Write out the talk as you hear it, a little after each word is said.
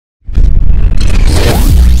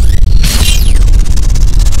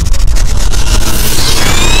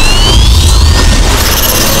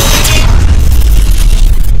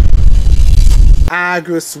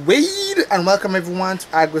Agrosuede, and welcome everyone to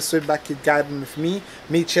Agrosuede Backyard Garden with me,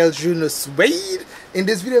 Michel Junior Suede. In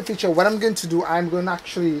this video feature, what I'm going to do,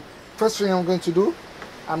 first thing I'm going to do,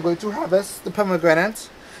 I'm going to harvest the pomegranate,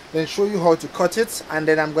 then show you how to cut it, and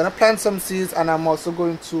then I'm going to plant some seeds, and I'm also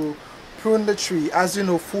going to prune the tree. As you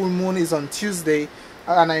know, full moon is on Tuesday,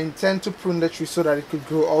 and I intend to prune the tree so that it could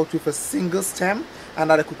grow out with a single stem, and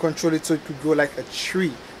that I could control it so it could grow like a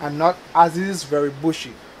tree, and not as it is very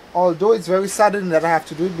bushy. Although it's very saddening that I have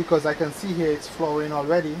to do it, because I can see here it's flowering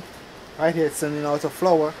already. Right here it's sending out a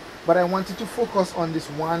flower. But I wanted to focus on this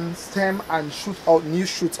one stem and shoot out new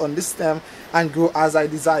shoots on this stem and grow as I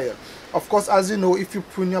desire. Of course, as you know, if you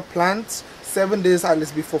prune your plant 7 days at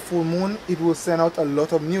least before full moon, it will send out a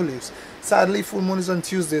lot of new leaves. Sadly, full moon is on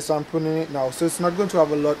Tuesday, so I'm pruning it now. So it's not going to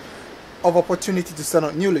have a lot of opportunity to send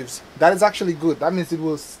out new leaves. That is actually good. That means it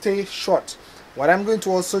will stay short. What I'm going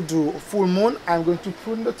to also do, full moon, I'm going to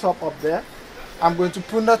prune the top up there. I'm going to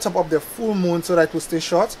prune the top of the full moon so that it will stay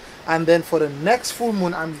short. And then for the next full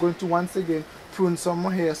moon, I'm going to once again prune some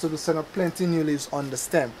more here so to send up plenty new leaves on the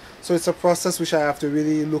stem. So it's a process which I have to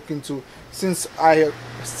really look into, since I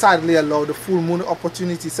sadly allowed the full moon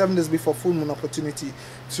opportunity, 7 days before full moon opportunity,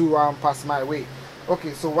 to pass my way.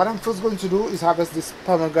 Okay, so what I'm first going to do is harvest this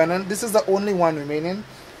pomegranate. This is the only one remaining.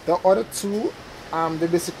 The other two, they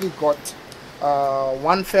basically got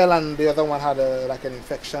one fell and the other one had like an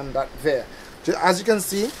infection there. As you can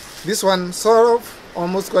see, this one sort of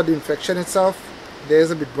almost got the infection itself.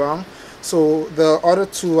 There's a bit brown. So the other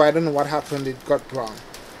two, I don't know what happened, it got brown.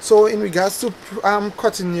 So in regards to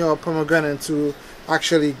cutting your pomegranate to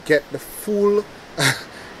actually get the full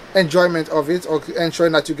enjoyment of it, or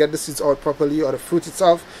ensuring that you get the seeds out properly, or the fruit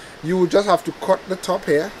itself, you will just have to cut the top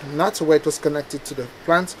here, not where it was connected to the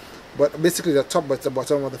plant, but basically the top, but the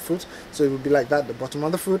bottom of the fruit. So it will be like that, the bottom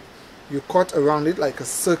of the fruit. You cut around it like a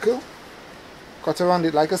circle. Cut around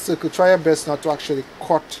it like a circle. Try your best not to actually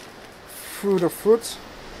cut through the fruit.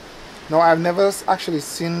 Now, I've never actually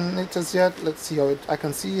seen it as yet. Let's see how it, I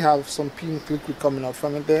can see you have some pink liquid coming out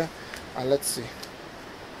from it there. And let's see.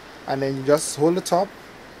 And then you just hold the top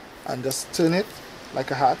and just turn it like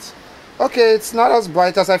a hat. Okay, it's not as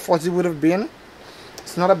bright as I thought it would have been.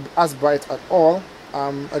 It's not as bright at all.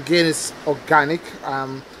 Again, it's organic.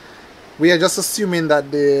 We are just assuming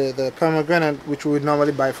that the pomegranate which we would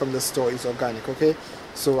normally buy from the store is organic. Okay,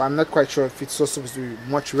 so I'm not quite sure if it's supposed to be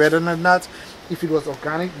much redder than that if it was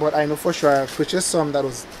organic, but I know for sure I purchased some that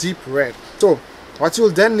was deep red. So what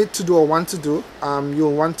you'll then need to do, or want to do,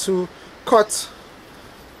 you'll want to cut.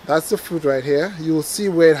 That's the fruit right here. You'll see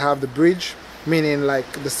where it have the bridge, meaning like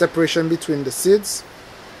the separation between the seeds.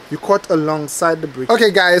 You cut alongside the brick.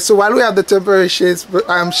 Okay guys, so while we have the temporary shade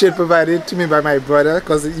provided to me by my brother,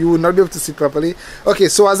 because you will not be able to see properly. Okay,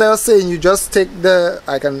 so as I was saying, you just take the,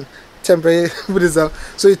 I can temporarily put this up.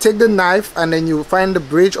 So you take the knife and then you find the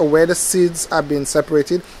bridge, or where the seeds are being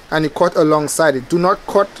separated, and you cut alongside it. Do not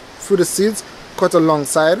cut through the seeds, cut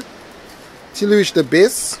alongside till you reach the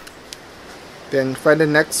base. Then find the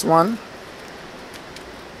next one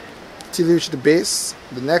till you reach the base.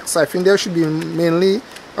 The next, I think there should be mainly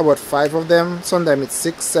about 5 of them. Sometimes it's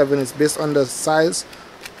 6, 7. It's based on the size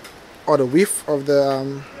or the width of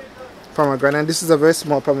the pomegranate. This is a very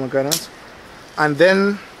small pomegranate. And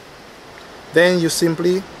then you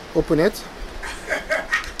simply open it.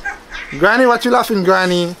 Granny, what you laughing,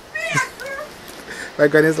 Granny? My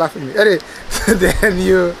granny's laughing at me. Anyway, then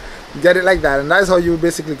you get it like that, and that's how you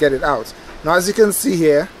basically get it out. Now, as you can see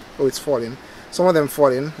here, oh, it's falling. Some of them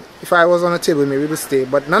falling. If I was on a table, maybe it would stay.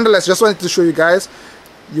 But nonetheless, just wanted to show you guys.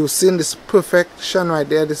 You've seen this perfection right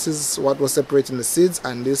there. This is what was separating the seeds,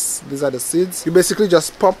 and these are the seeds. You basically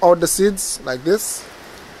just pop out the seeds like this.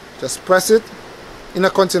 Just press it in a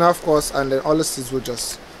container, of course, and then all the seeds will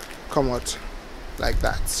just come out like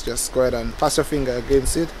that. Just go ahead and pass your finger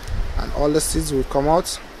against it, and all the seeds will come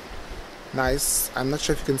out. Nice. I'm not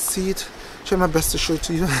sure if you can see it. Try my best to show it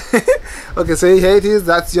to you. Okay, so here it is.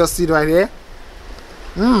 That's your seed right here.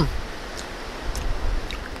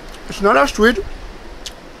 It's not as sweet.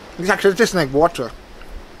 It's actually tastes like water.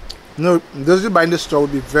 No, those you buy in the store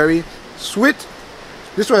would be very sweet.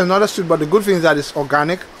 This one is not as sweet, but the good thing is that it's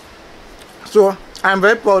organic. So I'm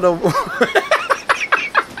very proud of.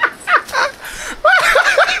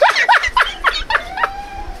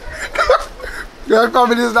 Your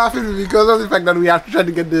family is laughing because of the fact that we have to try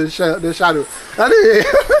to get the shadow. Anyway,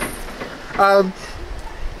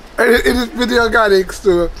 it is pretty organic,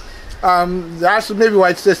 so that's maybe why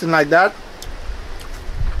it's tasting like that.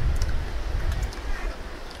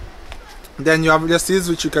 Then you have your seeds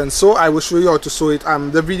which you can sow. I will show you how to sow it.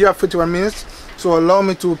 The video of 51 minutes, So allow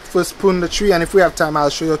me to first prune the tree, and if we have time I'll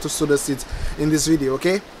show you how to sow the seeds in this video.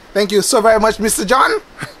 Okay, thank you so very much, Mr. John.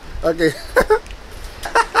 Okay.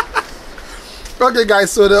 Okay guys,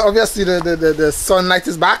 so obviously the sunlight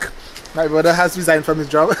is back. My brother has resigned from his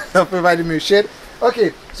job providing me shade.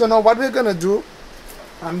 Okay, so now what we're gonna do,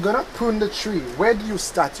 I'm gonna prune the tree. Where do you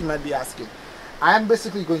start, you might be asking? I am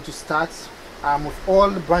basically going to start with all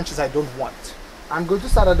the branches I don't want. I'm going to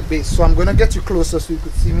start at the base, so I'm going to get you closer so you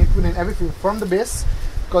could see me pruning everything from the base,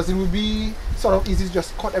 because it will be sort of easy to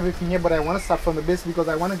just cut everything here, but I want to start from the base because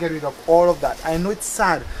I want to get rid of all of that. I know it's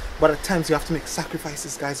sad, but at times you have to make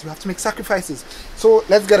sacrifices, guys. You have to make sacrifices. So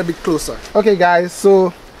let's get a bit closer. Okay guys,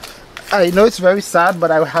 so I know it's very sad,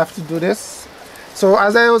 but I have to do this. So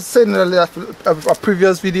as I was saying in a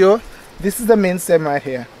previous video, this is the main stem right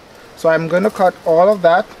here. So I'm going to cut all of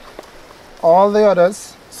that, all the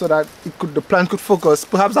others, so that the plant could focus.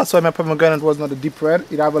 Perhaps that's why my pomegranate was not a deep red.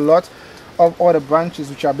 It have a lot of other branches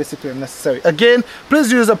which are basically unnecessary. Again,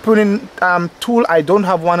 please use a pruning tool. I don't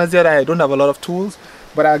have one as yet. I don't have a lot of tools,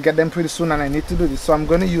 but I'll get them pretty soon, and I need to do this. So I'm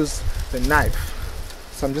going to use the knife.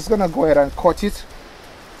 So I'm just going to go ahead and cut it.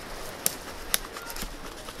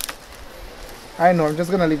 I know, I'm just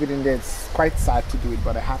going to leave it in there. It's quite sad to do it,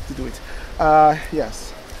 but I have to do it.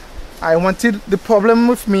 Yes. I wanted, the problem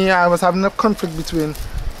with me, I was having a conflict between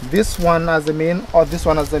this one as the main or this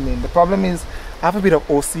one as the main. The problem is I have a bit of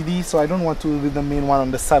OCD, so I don't want to leave the main one on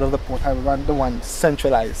the side of the pot. I want the one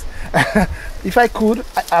centralized. If I could,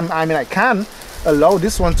 I mean I can allow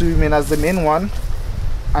this one to remain as the main one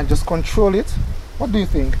and just control it. What do you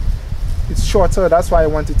think? It's shorter, that's why I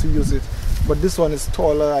wanted to use it. But this one is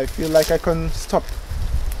taller. I feel like I can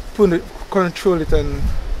control it, and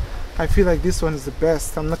I feel like this one is the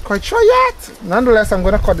best. I'm not quite sure yet. Nonetheless, I'm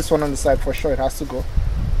going to cut this one on the side for sure. It has to go.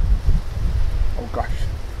 Oh gosh.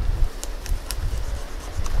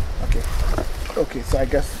 Okay, so I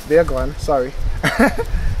guess they're gone. Sorry.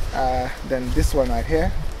 Then this one right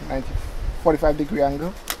here, 45-degree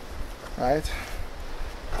angle. Right.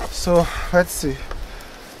 So let's see.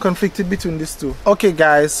 Conflicted between these two. Okay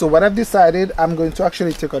guys, so what I've decided, I'm going to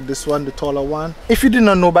actually take out this one, the taller one. If you did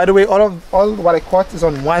not know, by the way, all what I cut is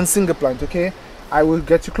on one single plant. Okay, I will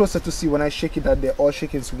get you closer to see when I shake it that they're all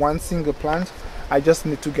shaking. It's one single plant. I just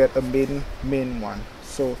need to get a main one.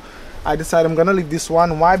 So I decided I'm gonna leave this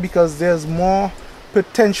one. Why? Because there's more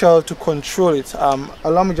potential to control it.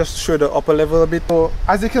 Allow me just to show the upper level a bit. So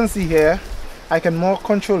as you can see here, I can more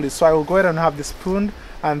control this. So I will go ahead and have this pruned,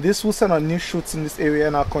 and this will send out new shoots in this area,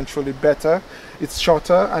 and I'll control it better. It's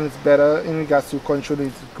shorter and it's better in regards to controlling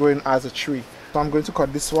it growing as a tree. So I'm going to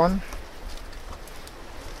cut this one.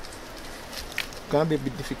 It's gonna be a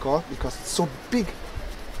bit difficult because it's so big.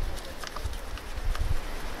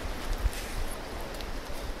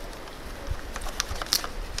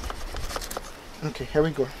 Okay, here we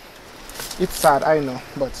go. It's sad, I know,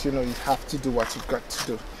 but you know, you have to do what you've got to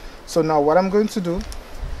do. So now what I'm going to do,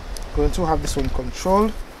 going to have this one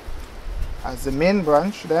controlled as the main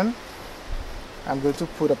branch. Then I'm going to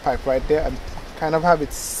put a pipe right there and kind of have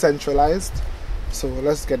it centralized. So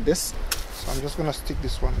let's get this. So I'm just going to stick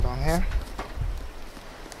this one down here,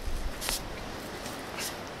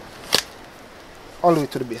 all the way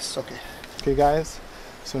to the base. Okay guys,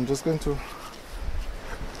 so I'm just going to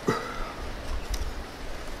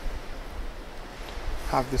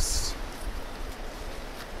have this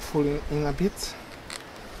pulling in a bit.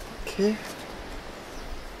 Okay,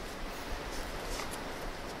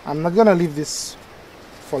 I'm not gonna leave this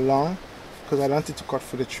for long because I want it to cut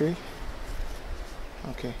through the tree.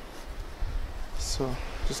 Okay, so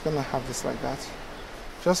just gonna have this like that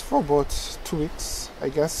just for about 2 weeks, I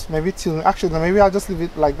guess. Maybe till, actually maybe I'll just leave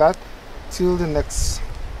it like that till the next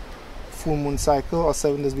full moon cycle or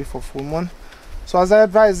 7 days before full moon. So as I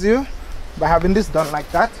advise you, by having this done like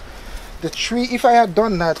that, the tree, if I had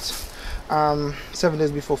done that 7 days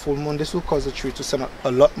before full moon, this will cause the tree to send out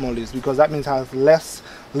a lot more leaves, because that means it has less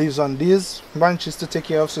leaves on these branches to take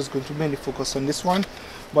care of. So it's going to mainly focus on this one,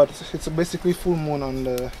 but it's basically full moon on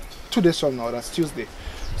the 2 days from now, that's Tuesday.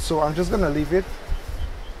 So I'm just gonna leave it,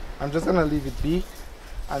 be,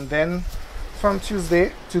 and then from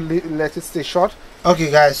Tuesday to let it stay short. Okay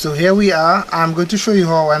guys, so here we are. I'm going to show you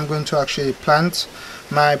how I'm going to actually plant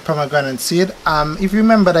my pomegranate seed. If you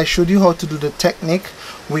remember, I showed you how to do the technique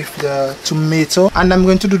with the tomato, and I'm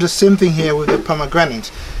going to do the same thing here with the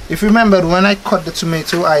pomegranate. If you remember, when I cut the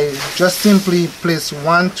tomato, I just simply placed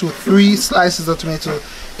 1 to 3 slices of tomato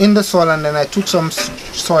in the soil, and then I took some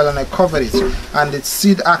soil and I covered it, and the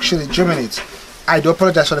seed actually germinated. I do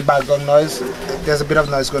apologize for the background noise. There's a bit of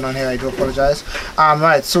noise going on here. I do apologize.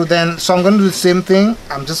 Right, so I'm going to do the same thing.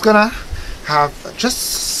 I'm just gonna have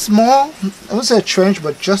just small, I won't say a trench,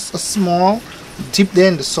 but just a small dip there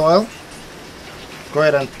in the soil. Go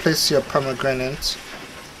ahead and place your pomegranate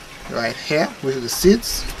right here with the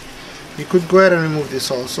seeds. You could go ahead and remove this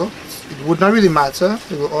also. It would not really matter.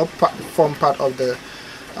 It will all form part of the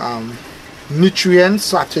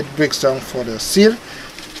nutrients after it breaks down for the seed.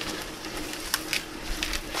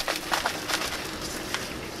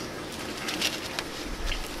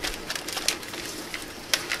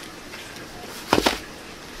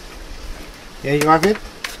 Here you have it.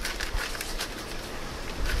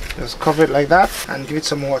 Just cover it like that and give it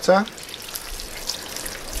some water.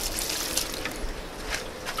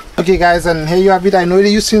 Okay guys, and here you have it. I know that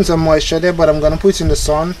you've seen some moisture there, but I'm gonna put it in the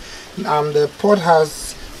sun. The pot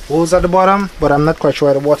has holes at the bottom, but I'm not quite sure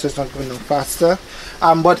why the water is not going no faster.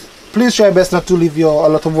 But please try your best not to leave a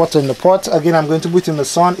lot of water in the pot. Again, I'm going to put it in the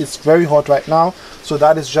sun. It's very hot right now, so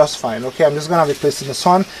that is just fine. Okay, I'm just gonna have it placed in the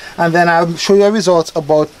sun, and then I'll show you a result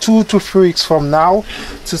about 2 to 3 weeks from now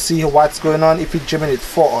to see what's going on, if it germinates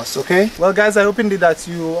for us. Okay, well guys, I hope indeed that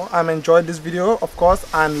you enjoyed this video, of course,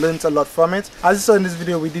 and learned a lot from it. As you saw in this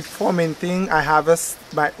video, we did 4 main things. I harvest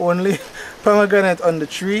my only pomegranate on the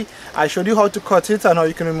tree. I showed you how to cut it and how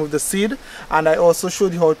you can remove the seed, and I also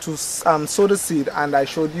showed you how to sow the seed, and I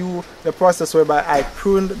showed you the process whereby I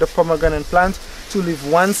pruned the pomegranate plant to leave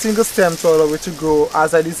one single stem to allow it to grow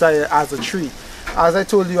as I desire as a tree. As I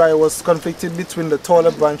told you, I was conflicted between the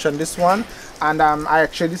taller branch and this one, and I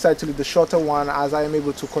actually decided to leave the shorter one as I am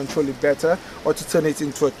able to control it better, or to turn it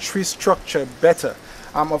into a tree structure better.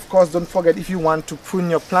 Of course, don't forget, if you want to prune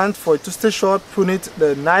your plant for it to stay short, prune it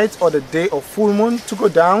the night or the day of full moon to go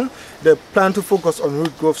down. The plant to focus on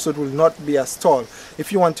root growth, so it will not be as tall.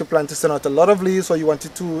 If you want your plant to send out a lot of leaves, or you want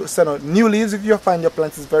it to send out new leaves, if you find your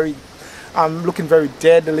plant is very looking very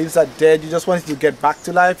dead, the leaves are dead, you just want it to get back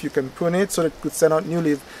to life, you can prune it so that it could send out new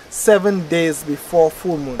leaves 7 days before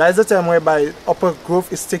full moon. That is the time whereby upper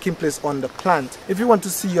growth is taking place on the plant. If you want to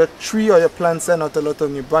see your tree or your plant send out a lot of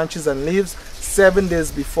new branches and leaves, 7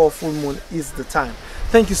 days before full moon is the time.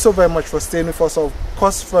 Thank you so very much for staying with us, of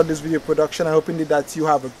course, for this video production. I hope indeed that you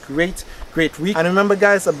have a great week. And remember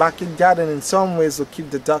guys, a backyard garden in some ways will keep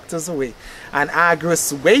the doctors away. And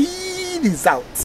Agrosuede is out.